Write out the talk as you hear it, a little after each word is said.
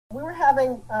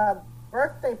having a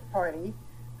birthday party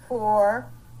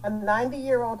for a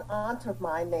 90-year-old aunt of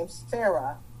mine named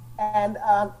Sarah, and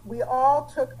we all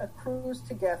took a cruise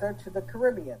together to the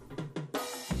Caribbean.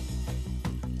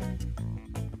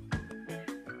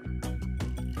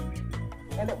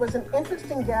 And it was an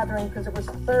interesting gathering because it was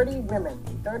 30 women,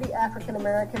 30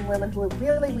 African-American women who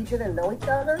we didn't know each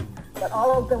other, but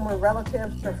all of them were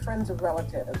relatives or friends of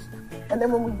relatives. And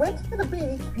then when we went to the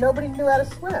beach, nobody knew how to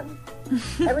swim.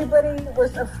 Everybody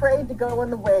was afraid to go in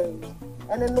the waves.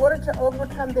 And in order to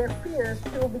overcome their fears,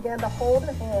 people began to hold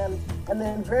hands and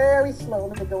then very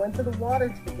slowly go into the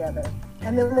water together.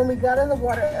 And then when we got in the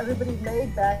water, everybody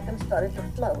laid back and started to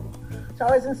float. So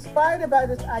I was inspired by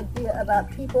this idea about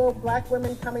people, Black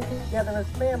women coming together as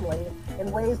family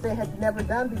in ways they had never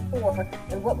done before,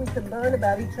 and what we could learn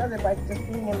about each other by just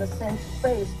being in the same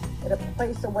space, in a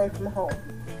place away from home.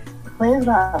 The play is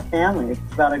about family.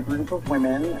 It's about a group of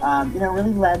women,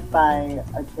 really led by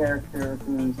a character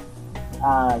who's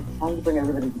trying to bring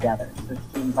everybody together. So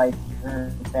she invites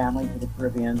her family to the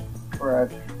Caribbean for a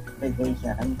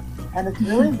vacation, and it's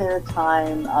really their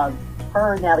time of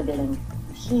her navigating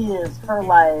she is, her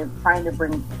life, trying to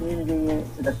bring community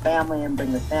to the family and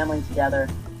bring the family together.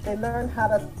 They learn how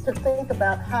to think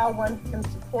about how one can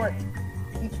support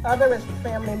each other as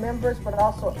family members, but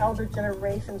also elder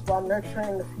generations while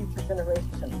nurturing the future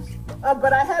generations.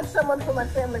 But I had someone from my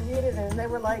family read it, and they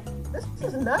were like, this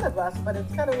is none of us, but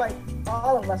it's kind of like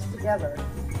all of us together.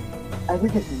 I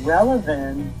think it's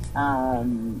relevant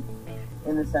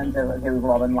in the sense of, okay, we've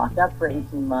all been locked up for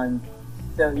 18 months.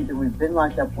 So either we've been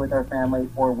locked up with our family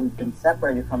or we've been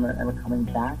separated from it and we're coming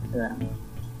back to them.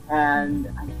 And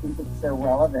I think it's so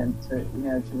relevant to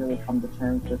really come to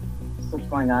terms with what's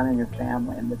going on in your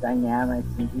family and the dynamics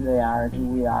and who they are and who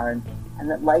we are and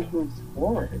that life moves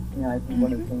forward. I think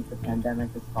one of the things the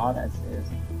pandemic has taught us is,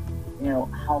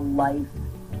 how life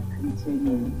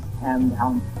continues and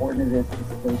how important it is to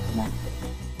stay connected.